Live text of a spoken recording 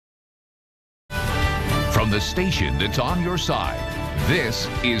the station that's on your side. This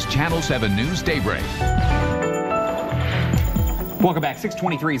is Channel 7 News Daybreak. Welcome back.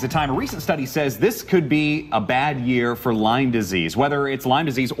 6:23 is the time. A recent study says this could be a bad year for Lyme disease. Whether it's Lyme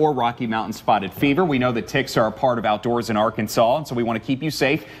disease or Rocky Mountain spotted fever, we know that ticks are a part of outdoors in Arkansas, and so we want to keep you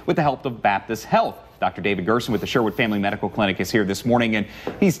safe with the help of Baptist Health. Dr. David Gerson with the Sherwood Family Medical Clinic is here this morning, and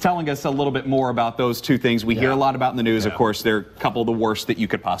he's telling us a little bit more about those two things we hear a lot about in the news. Of course, they're a couple of the worst that you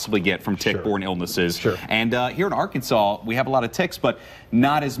could possibly get from tick-borne illnesses. And here in Arkansas, we have a lot of ticks, but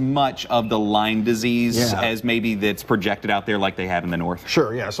not as much of the Lyme disease as maybe that's projected out there like they have in the north.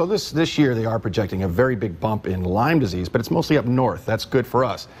 So this year they are projecting a very big bump in Lyme disease, but it's mostly up north. That's good for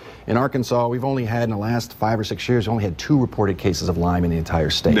us. In Arkansas, we've only had, in the last 5 or 6 years, only had 2 reported cases of Lyme in the entire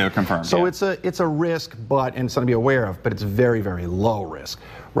state. They're confirmed. So it's a risk, and it's something to be aware of, but it's very, very low risk.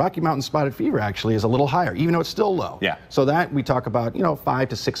 Rocky Mountain spotted fever actually is a little higher, even though it's still low. So that we talk about, 500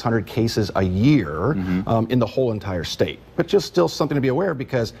 to 600 cases a year in the whole entire state. But just still something to be aware of,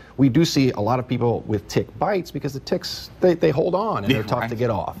 because we do see a lot of people with tick bites because the ticks, they hold on and they're tough to get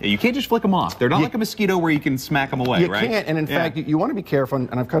off. You can't just flick them off. They're not like a mosquito where you can smack them away, right? You can't, and in fact, you want to be careful, and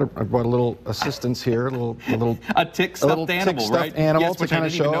I brought a little assistance here, a little a tick stuffed animal, right? Animal yes, to kind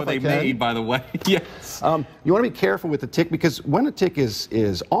of show know they made, by the way. Yes. You want to be careful with the tick, because when a tick is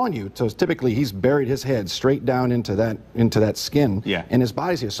on you, so typically he's buried his head straight down into that skin, and his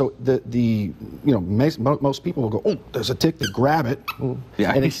body's here. So most people will go, oh, there's a tick, they grab it,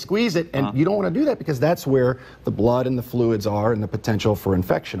 and they squeeze it, and you don't want to do that, because that's where the blood and the fluids are and the potential for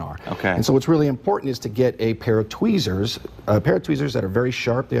infection are. And so what's really important is to get a pair of tweezers, that are very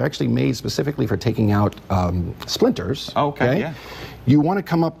sharp. They're actually made specifically for taking out splinters. You want to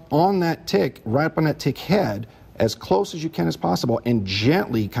come up on that tick, right up on that tick head, as close as you can as possible, and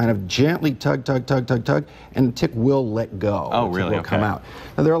gently tug, and the tick will let go. Oh, really? Will come out.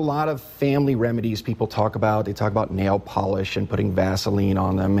 Now, there are a lot of family remedies people talk about. They talk about nail polish and putting Vaseline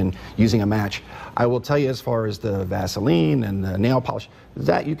on them and using a match. I will tell you, as far as the Vaseline and the nail polish,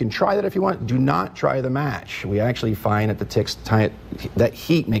 that you can try that if you want. Do not try the match. We actually find that the ticks, that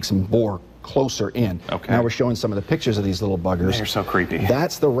heat makes them bore closer in. Now we're showing some of the pictures of these little buggers. They're so creepy.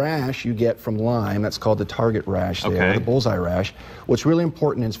 That's the rash you get from Lyme. That's called the target rash there, the bullseye rash. What's really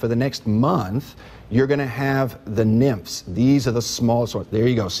important is for the next month, you're going to have the nymphs. These are the smallest ones. There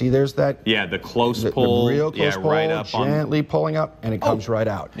you go. See, there's that. Yeah, the close pull. The real close pull, right up gently pulling up, and it comes right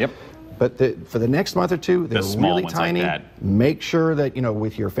out. But for the next month or two, they're really tiny. Like make sure that,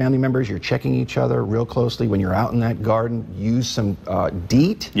 with your family members, you're checking each other real closely. When you're out in that garden, use some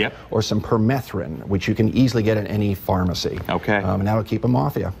DEET or some permethrin, which you can easily get at any pharmacy. And that'll keep them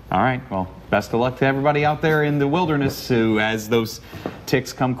off you. All right. Well, best of luck to everybody out there in the wilderness who, as those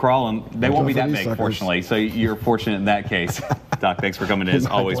ticks come crawling, they won't be that big, fortunately. So you're fortunate in that case. Doc, thanks for coming in. As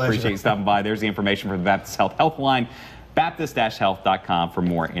always, appreciate you stopping by. There's the information for the Baptist Health Helpline. Baptist-health.com for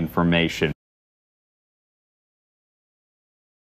more information.